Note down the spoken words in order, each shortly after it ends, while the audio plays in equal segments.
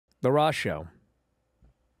The Raw show.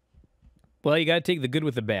 Well, you got to take the good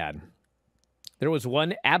with the bad. There was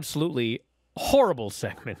one absolutely horrible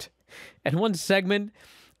segment. And one segment,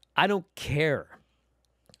 I don't care.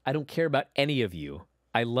 I don't care about any of you.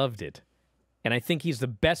 I loved it. And I think he's the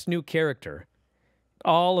best new character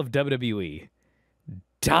all of WWE.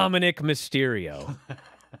 Dominik Mysterio.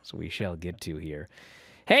 So we shall get to here.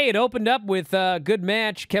 Hey, it opened up with a good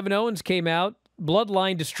match. Kevin Owens came out.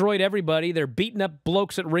 Bloodline destroyed everybody. They're beating up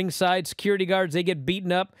blokes at ringside. Security guards, they get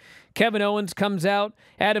beaten up. Kevin Owens comes out.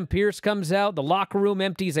 Adam Pearce comes out. The locker room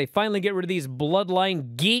empties. They finally get rid of these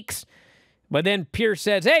Bloodline geeks. But then Pearce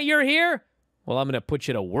says, hey, you're here? Well, I'm going to put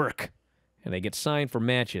you to work. And they get signed for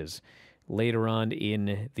matches later on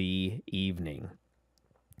in the evening.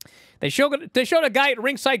 They showed a guy at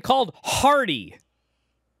ringside called Hardy.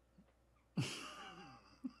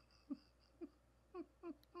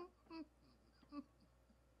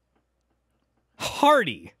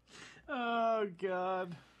 Hardy. Oh,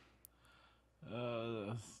 God.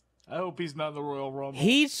 I hope he's not in the Royal Rumble.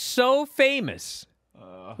 He's so famous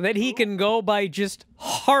that he can go by just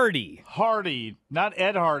Hardy. Hardy. Not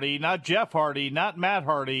Ed Hardy, not Jeff Hardy, not Matt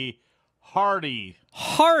Hardy. Hardy.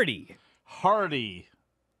 Hardy. Hardy.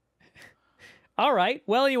 All right.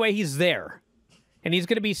 Well, anyway, he's there. And he's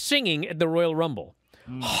going to be singing at the Royal Rumble.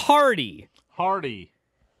 Hardy. Hardy.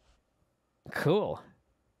 Cool.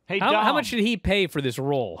 Hey, Dom. How much did he pay for this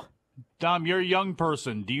role? Dom, you're a young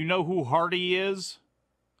person. Do you know who Hardy is?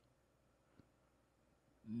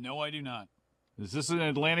 No, I do not. Is this an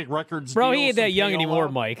Atlantic Records Bro, deal? he ain't that young Something anymore, all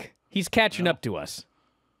out? Mike. He's catching up to us.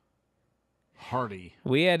 Hardy.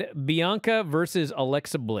 We had Bianca versus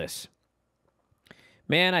Alexa Bliss.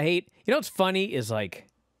 Man, I hate... You know what's funny is, like,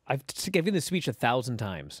 I've given this speech 1,000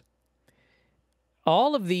 times.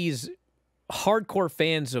 All of these hardcore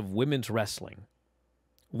fans of women's wrestling,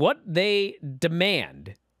 what they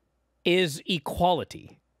demand is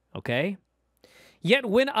equality, okay? Yet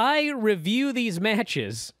when I review these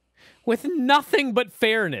matches with nothing but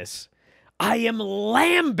fairness, I am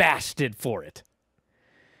lambasted for it.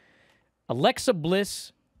 Alexa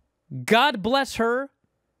Bliss, God bless her.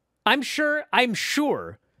 I'm sure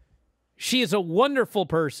she is a wonderful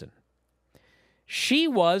person. She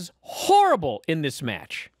was horrible in this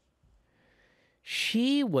match.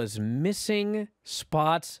 She was missing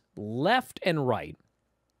spots left and right.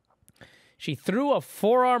 She threw a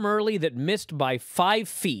forearm early that missed by 5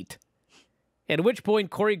 feet, at which point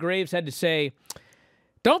Corey Graves had to say,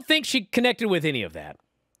 don't think she connected with any of that.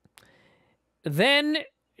 Then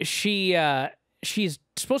she's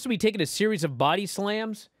supposed to be taking a series of body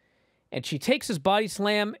slams, and she takes this body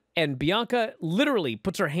slam, and Bianca literally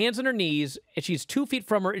puts her hands on her knees, and she's 2 feet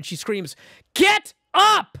from her, and she screams, "Get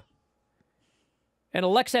up!" And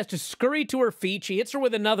Alexa has to scurry to her feet. She hits her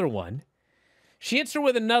with another one. She hits her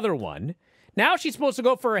with another one. Now she's supposed to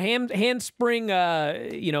go for a handspring,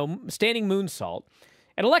 standing moonsault.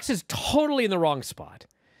 And Alexa's totally in the wrong spot.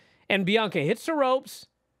 And Bianca hits the ropes.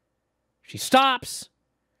 She stops.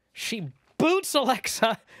 She boots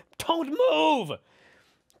Alexa. Don't move.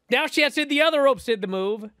 Now she has to hit the other ropes to hit the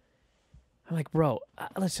move. I'm like, bro,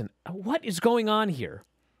 listen, what is going on here?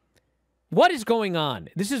 What is going on?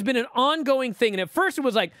 This has been an ongoing thing. And at first it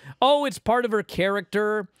was like, oh, it's part of her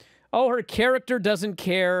character. Oh, her character doesn't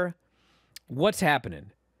care. What's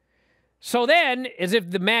happening? So then, as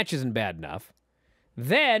if the match isn't bad enough,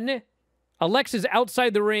 then Alexa's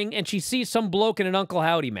outside the ring and she sees some bloke in an Uncle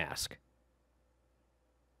Howdy mask.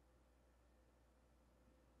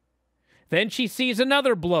 Then she sees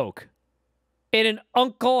another bloke in an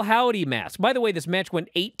Uncle Howdy mask. By the way, this match went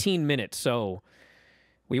 18 minutes, so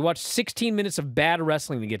we watched 16 minutes of bad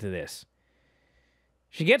wrestling to get to this.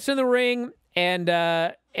 She gets in the ring,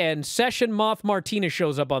 and Session Moth Martina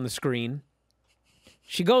shows up on the screen.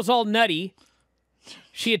 She goes all nutty.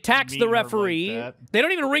 She attacks the referee. Like they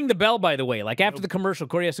don't even ring the bell, by the way. Like, after the commercial,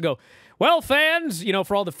 Corey has to go, well, fans,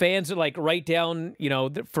 for all the fans that, like, write down,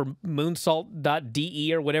 for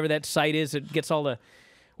moonsault.de or whatever that site is, it gets all the,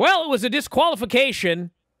 well, it was a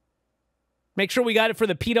disqualification. Make sure we got it for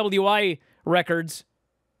the PWI records.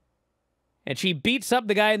 And she beats up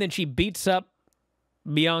the guy, and then she beats up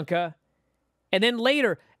Bianca. And then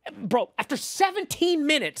later, bro, after 17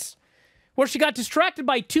 minutes, where she got distracted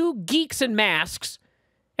by 2 geeks in masks,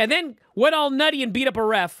 and then went all nutty and beat up a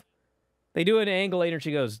ref, they do an angle later, and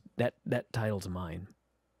she goes, that title's mine.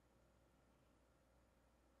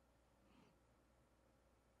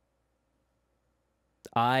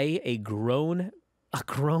 A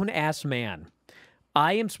grown-ass man,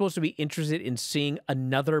 I am supposed to be interested in seeing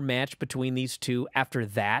another match between these two after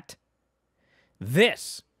that.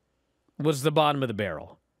 This was the bottom of the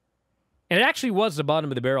barrel. And it actually was the bottom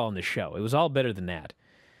of the barrel on the show. It was all better than that.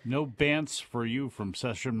 No bants for you from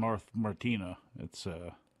Session Martina. It's,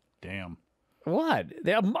 damn. What?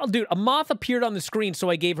 Dude, a moth appeared on the screen, so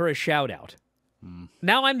I gave her a shout-out.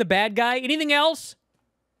 Now I'm the bad guy? Anything else?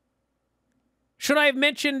 Should I have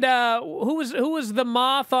mentioned, who was the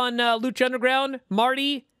moth on Lucha Underground?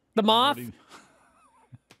 Marty, the moth? Marty.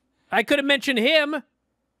 I could have mentioned him,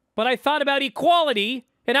 but I thought about equality,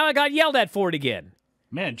 and now I got yelled at for it again.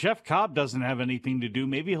 Man, Jeff Cobb doesn't have anything to do.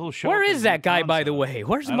 Maybe he'll show Where up is that guy, by the way?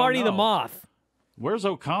 Where's Marty the Moth? Where's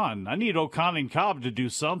O'Con? I need O'Con and Cobb to do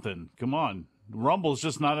something. Come on. Rumble's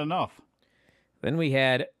just not enough. Then we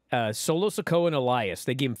had Solo Sikoa and Elias.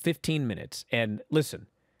 They gave him 15 minutes. And listen,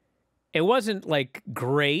 it wasn't, like,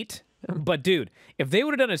 great. But, dude, if they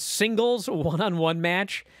would have done a singles one-on-one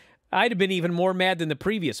match, I'd have been even more mad than the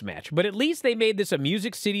previous match. But at least they made this a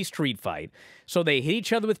Music City street fight. So they hit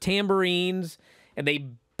each other with tambourines, and they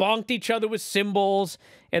bonked each other with cymbals,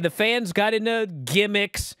 and the fans got into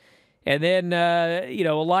gimmicks. And then,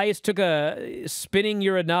 Elias took a spinning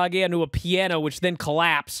Uranage onto a piano, which then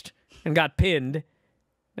collapsed and got pinned.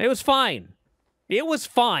 It was fine. It was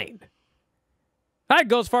fine. I'd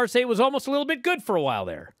go as far as say it was almost a little bit good for a while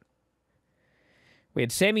there. We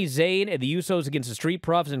had Sami Zayn and the Usos against the Street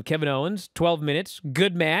Profits and Kevin Owens. 12 minutes.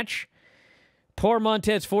 Good match. Poor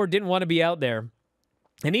Montez Ford didn't want to be out there.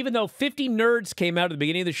 And even though 50 nerds came out at the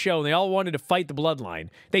beginning of the show and they all wanted to fight the bloodline,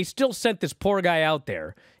 they still sent this poor guy out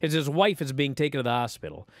there as his wife is being taken to the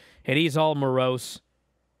hospital. And he's all morose.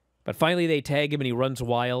 But finally they tag him and he runs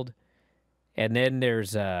wild. And then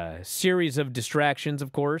there's a series of distractions,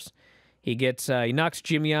 of course. He knocks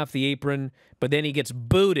Jimmy off the apron, but then he gets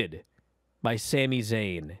booted by Sami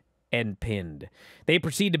Zayn and pinned. They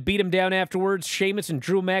proceed to beat him down afterwards. Sheamus and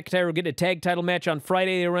Drew McIntyre will get a tag title match on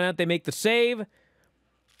Friday. They run out, they make the save.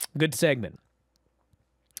 Good segment.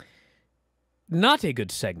 Not a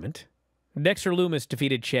good segment. Dexter Lumis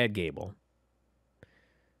defeated Chad Gable.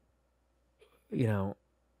 You know,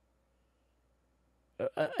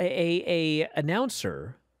 a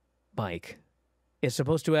announcer, Mike, is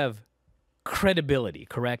supposed to have credibility,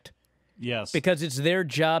 correct? Yes. Because it's their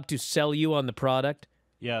job to sell you on the product?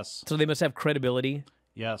 Yes. So they must have credibility?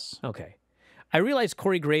 Yes. Okay. I realized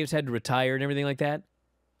Corey Graves had to retire and everything like that,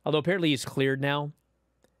 although apparently he's cleared now.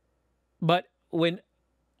 But when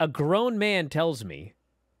a grown man tells me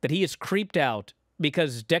that he is creeped out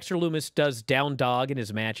because Dexter Lumis does down dog in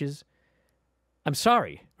his matches, I'm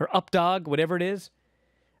sorry, or up dog, whatever it is,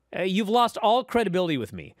 you've lost all credibility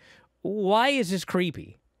with me. Why is this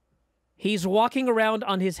creepy? He's walking around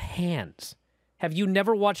on his hands. Have you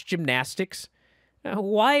never watched gymnastics?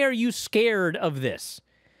 Why are you scared of this?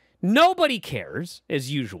 Nobody cares,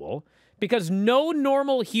 as usual, because no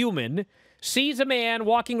normal human sees a man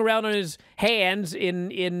walking around on his hands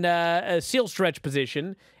in a seal stretch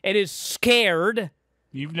position and is scared.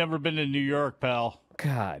 You've never been to New York, pal.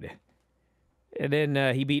 God. And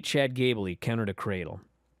then he beat Chad Gable. He countered a cradle.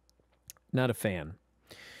 Not a fan.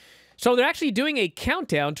 So they're actually doing a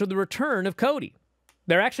countdown to the return of Cody.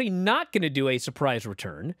 They're actually not going to do a surprise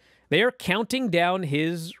return. They are counting down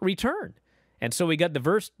his return. And so we got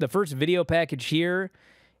the first video package here.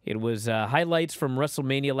 It was highlights from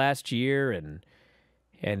WrestleMania last year,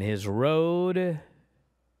 and his road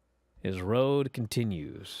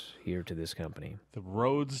continues here to this company. The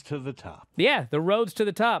roads to the top. Yeah, the roads to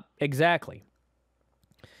the top, exactly.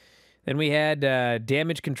 Then we had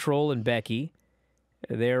Damage Control and Becky.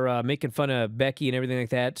 They're making fun of Becky and everything like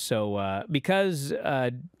that. So because,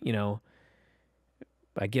 I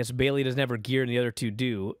guess Bayley doesn't have her gear and the other two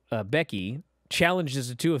do, Becky challenges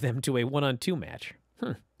the two of them to a one-on-two match.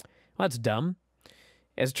 Well, that's dumb.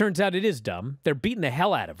 As it turns out, it is dumb. They're beating the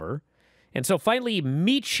hell out of her. And so finally,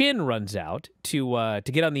 Mi-Chin runs out to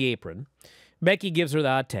get on the apron. Becky gives her the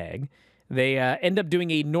hot tag. They end up doing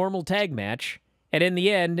a normal tag match. And in the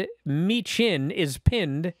end, Mi-Chin is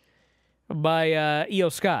pinned by Io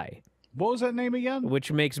Sky. What was that name again?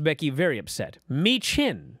 Which makes Becky very upset.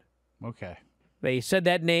 Mi-Chin. Okay. They said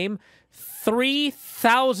that name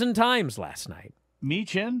 3,000 times last night.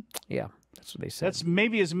 Mi-Chin? Yeah, that's what they said. That's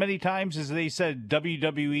maybe as many times as they said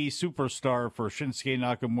WWE superstar for Shinsuke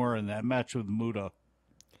Nakamura in that match with Muta.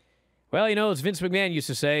 Well, as Vince McMahon used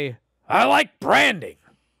to say, I like branding.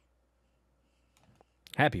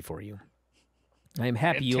 Happy for you. I'm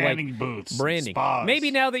happy you like boots, branding. Spas.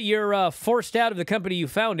 Maybe now that you're forced out of the company you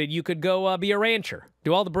founded, you could go be a rancher.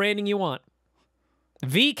 Do all the branding you want.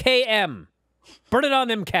 VKM. Burn it on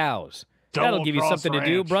them cows. That'll give you something to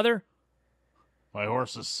do, brother. My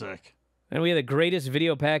horse is sick. And we have the greatest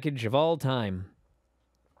video package of all time.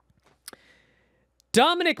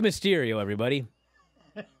 Dominik Mysterio, everybody.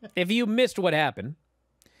 if you missed what happened,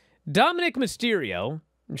 Dominik Mysterio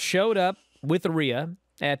showed up with Rhea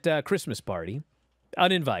at a Christmas party,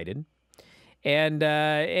 uninvited, and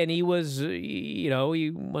he was, he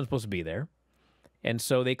wasn't supposed to be there, and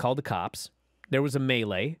so they called the cops. There was a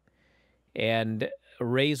melee, and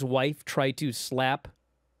Ray's wife tried to slap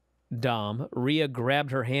Dom. Rhea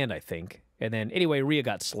grabbed her hand, I think, and then anyway, Rhea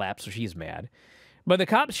got slapped, so she's mad. But the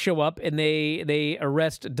cops show up and they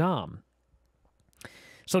arrest Dom.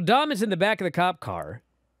 So Dom is in the back of the cop car,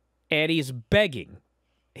 and he's begging.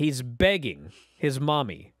 He's begging his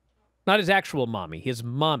mommy. Not his actual mommy, his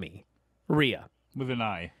mommy, Rhea. With an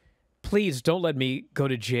I. Please don't let me go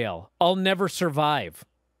to jail. I'll never survive.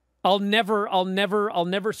 I'll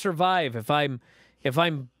never survive if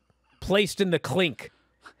I'm placed in the clink.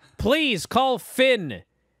 Please call Finn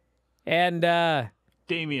and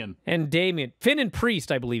Damien. Finn and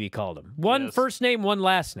Priest, I believe he called him. One first name, one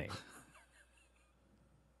last name.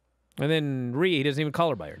 And then Rhea, he doesn't even call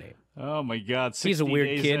her by her name. Oh, my God. He's a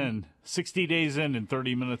weird kid. 60 days in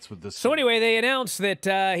 30 minutes with this. So anyway, they announced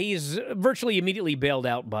that he's virtually immediately bailed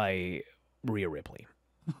out by Rhea Ripley.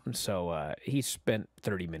 So he spent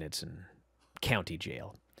 30 minutes in county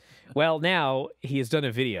jail. Well, now he has done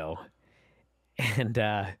a video, and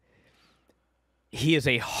he is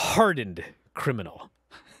a hardened criminal.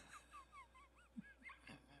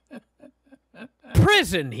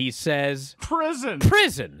 Prison, he says. Prison.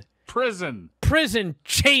 Prison. Prison. Prison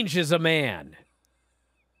changes a man.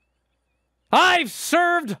 I've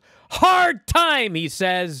served hard time, he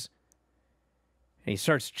says. And he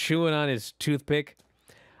starts chewing on his toothpick.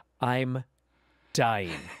 I'm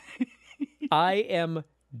dying. I am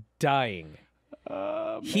dying.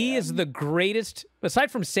 He is the greatest, aside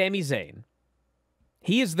from Sami Zayn,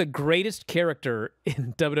 he is the greatest character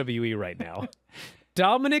in WWE right now.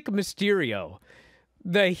 Dominik Mysterio,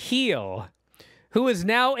 the heel, who is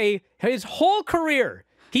now his whole career,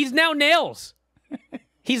 he's now nails.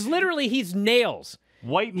 He's nails.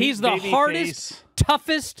 White meat, he's the hardest,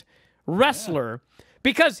 toughest wrestler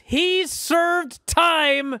because he's served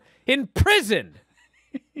time in prison.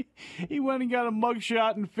 He went and got a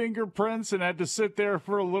mugshot and fingerprints and had to sit there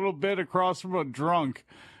for a little bit across from a drunk,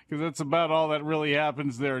 because that's about all that really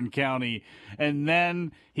happens there in county. And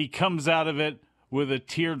then he comes out of it with a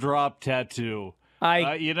teardrop tattoo.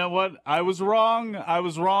 You know what? I was wrong. I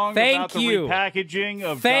was wrong about the repackaging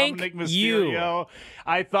of Dominik Mysterio.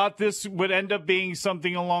 I thought this would end up being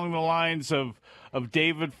something along the lines of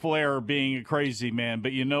David Flair being a crazy man.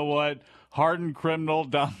 But you know what? Hardened criminal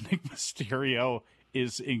Dominik Mysterio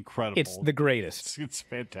is incredible. It's the greatest. It's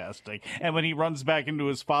fantastic. And when he runs back into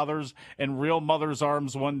his father's and real mother's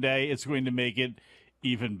arms one day, it's going to make it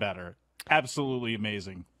even better. Absolutely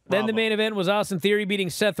amazing. Then the main event was Austin Theory beating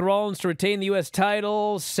Seth Rollins to retain the U.S.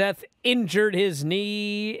 title. Seth injured his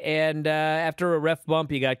knee, and after a ref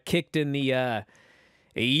bump, he got kicked in the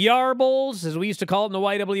yarbles, as we used to call it in the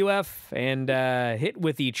YWF, and hit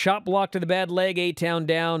with the chop block to the bad leg, A-Town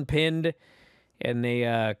down, pinned, and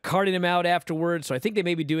they carted him out afterwards. So I think they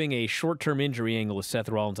may be doing a short-term injury angle with Seth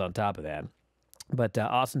Rollins on top of that. But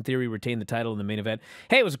Austin Theory retained the title in the main event.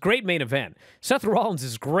 Hey, it was a great main event. Seth Rollins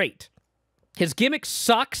is great. His gimmick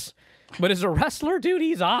sucks, but as a wrestler, dude,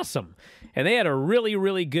 he's awesome. And they had a really,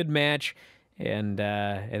 really good match, and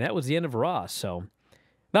that was the end of Raw. So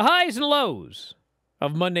the highs and lows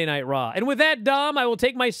of Monday Night Raw. And with that, Dom, I will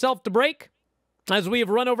take myself to break as we have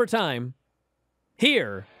run over time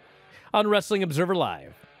here on Wrestling Observer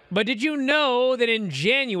Live. But did you know that in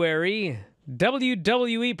January,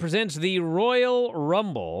 WWE presents the Royal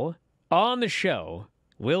Rumble? On the show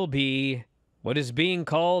will be what is being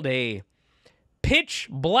called a pitch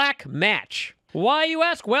black match. Why, you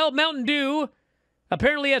ask? Well, Mountain Dew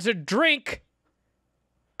apparently has a drink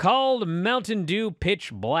called Mountain Dew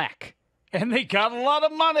Pitch Black. And they got a lot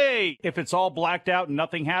of money. If it's all blacked out and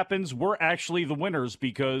nothing happens, we're actually the winners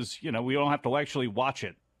because, we don't have to actually watch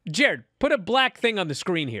it. Jared, put a black thing on the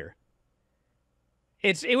screen here.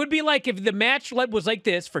 It would be like if the match was like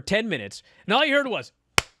this for 10 minutes, and all you heard was,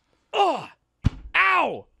 oh,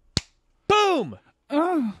 ow, boom.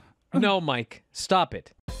 No, Mike, stop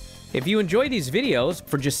it. If you enjoy these videos,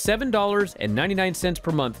 for just $7.99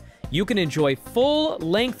 per month, you can enjoy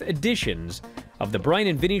full-length editions of The Bryan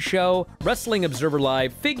and Vinny Show, Wrestling Observer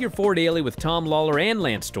Live, Figure 4 Daily with Tom Lawler and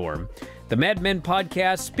Lance Storm, the Mad Men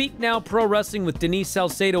Podcast, Speak Now Pro Wrestling with Denise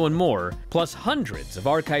Salcedo, and more, plus hundreds of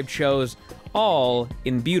archived shows, all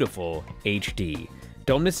in beautiful HD.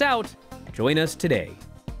 Don't miss out. Join us today.